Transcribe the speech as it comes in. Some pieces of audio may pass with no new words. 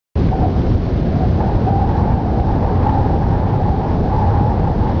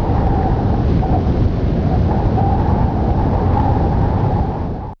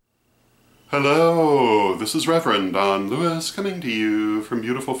Hello, this is Reverend Don Lewis coming to you from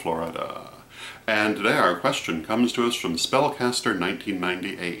beautiful Florida. And today our question comes to us from Spellcaster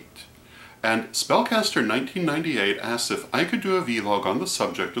 1998. And Spellcaster 1998 asks if I could do a vlog on the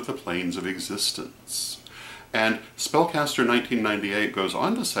subject of the planes of existence. And Spellcaster 1998 goes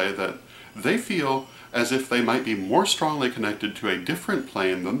on to say that they feel as if they might be more strongly connected to a different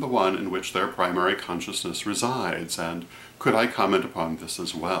plane than the one in which their primary consciousness resides, and could I comment upon this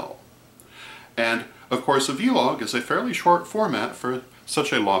as well? And, of course, a vlog is a fairly short format for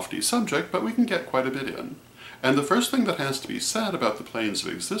such a lofty subject, but we can get quite a bit in. And the first thing that has to be said about the planes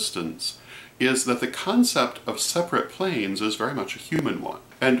of existence is that the concept of separate planes is very much a human one.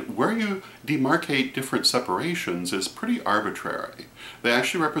 And where you demarcate different separations is pretty arbitrary. They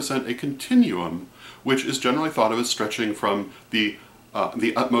actually represent a continuum, which is generally thought of as stretching from the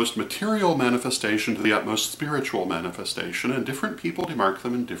utmost material manifestation to the utmost spiritual manifestation, and different people demark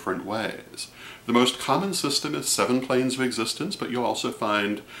them in different ways. The most common system is 7 planes of existence, but you'll also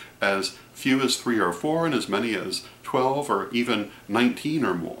find as few as 3 or 4 and as many as 12 or even 19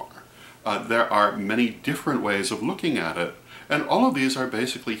 or more. There are many different ways of looking at it, and all of these are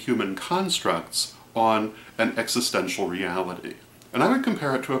basically human constructs on an existential reality. And I would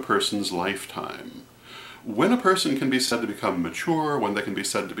compare it to a person's lifetime. When a person can be said to become mature, when they can be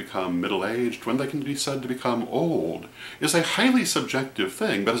said to become middle-aged, when they can be said to become old, is a highly subjective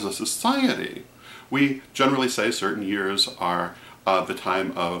thing, but as a society, we generally say certain years are the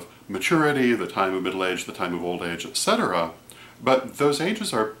time of maturity, the time of middle age, the time of old age, etc. But those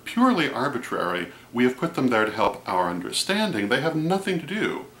ages are purely arbitrary. We have put them there to help our understanding. They have nothing to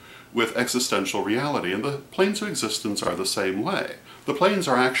do with existential reality, and the planes of existence are the same way. The planes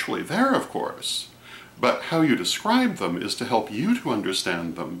are actually there, of course, but how you describe them is to help you to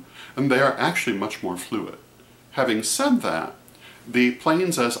understand them, and they are actually much more fluid. Having said that, the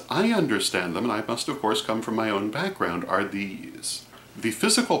planes as I understand them, and I must of course come from my own background, are these: the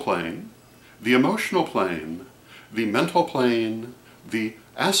physical plane, the emotional plane, the mental plane, the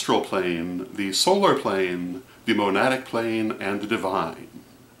astral plane, the solar plane, the monadic plane, and the divine.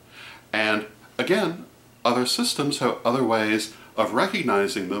 And again, other systems have other ways of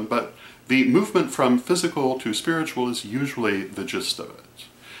recognizing them, but the movement from physical to spiritual is usually the gist of it.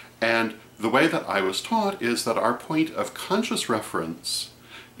 And the way that I was taught is that our point of conscious reference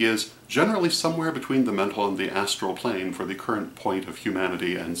is generally somewhere between the mental and the astral plane for the current point of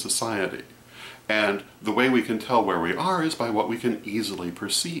humanity and society. And the way we can tell where we are is by what we can easily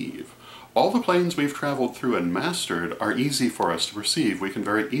perceive. All the planes we've traveled through and mastered are easy for us to perceive. We can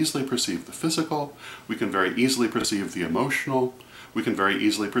very easily perceive the physical, we can very easily perceive the emotional, we can very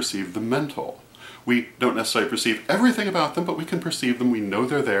easily perceive the mental. We don't necessarily perceive everything about them, but we can perceive them, we know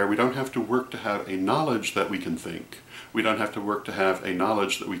they're there, we don't have to work to have a knowledge that we can think. We don't have to work to have a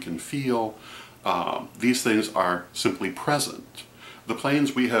knowledge that we can feel. These things are simply present. The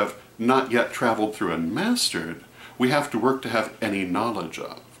planes we have not yet traveled through and mastered, we have to work to have any knowledge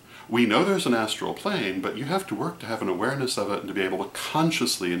of. We know there's an astral plane, but you have to work to have an awareness of it and to be able to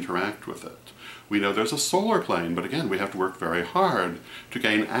consciously interact with it. We know there's a solar plane, but again, we have to work very hard to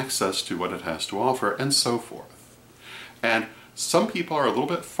gain access to what it has to offer, and so forth. And some people are a little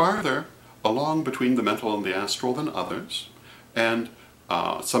bit farther along between the mental and the astral than others, and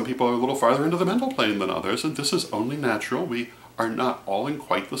some people are a little farther into the mental plane than others, and this is only natural. We are not all in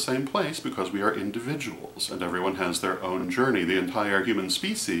quite the same place because we are individuals, and everyone has their own journey. The entire human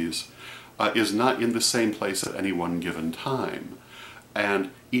species is not in the same place at any one given time.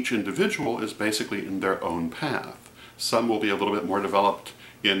 And each individual is basically in their own path. Some will be a little bit more developed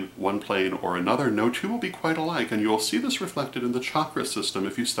in one plane or another. No two will be quite alike, and you'll see this reflected in the chakra system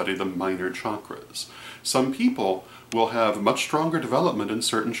if you study the minor chakras. Some people will have much stronger development in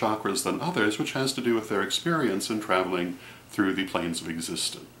certain chakras than others, which has to do with their experience in traveling through the planes of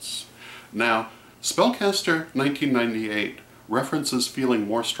existence. Now, Spellcaster 1998 references feeling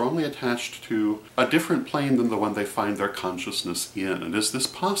more strongly attached to a different plane than the one they find their consciousness in. And is this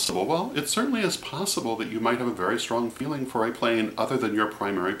possible? Well, it certainly is possible that you might have a very strong feeling for a plane other than your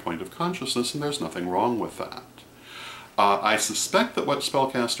primary point of consciousness, and there's nothing wrong with that. I suspect that what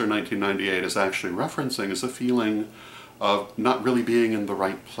Spellcaster 1998 is actually referencing is a feeling of not really being in the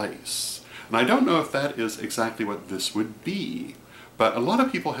right place. And I don't know if that is exactly what this would be. But a lot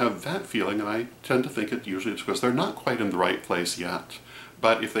of people have that feeling, and I tend to think it usually is because they're not quite in the right place yet.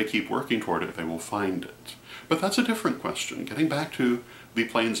 But if they keep working toward it, they will find it. But that's a different question. Getting back to the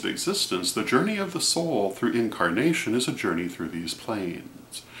planes of existence, the journey of the soul through incarnation is a journey through these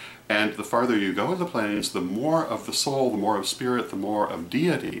planes. And the farther you go in the planes, the more of the soul, the more of spirit, the more of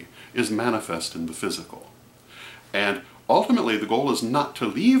deity is manifest in the physical. And ultimately the goal is not to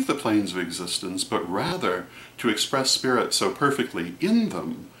leave the planes of existence, but rather to express spirit so perfectly in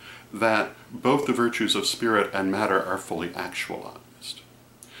them that both the virtues of spirit and matter are fully actualized.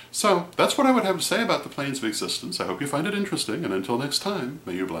 So that's what I would have to say about the planes of existence. I hope you find it interesting, and until next time,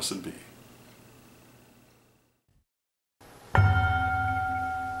 may you blessed be.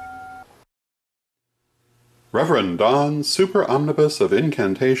 Reverend Don, super omnibus of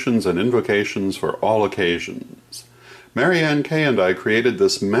incantations and invocations for all occasions. Marianne Kay and I created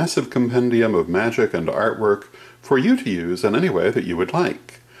this massive compendium of magic and artwork for you to use in any way that you would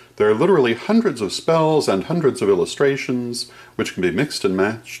like. There are literally hundreds of spells and hundreds of illustrations, which can be mixed and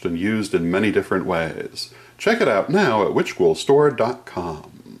matched and used in many different ways. Check it out now at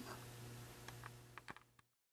witchghoulstore.com.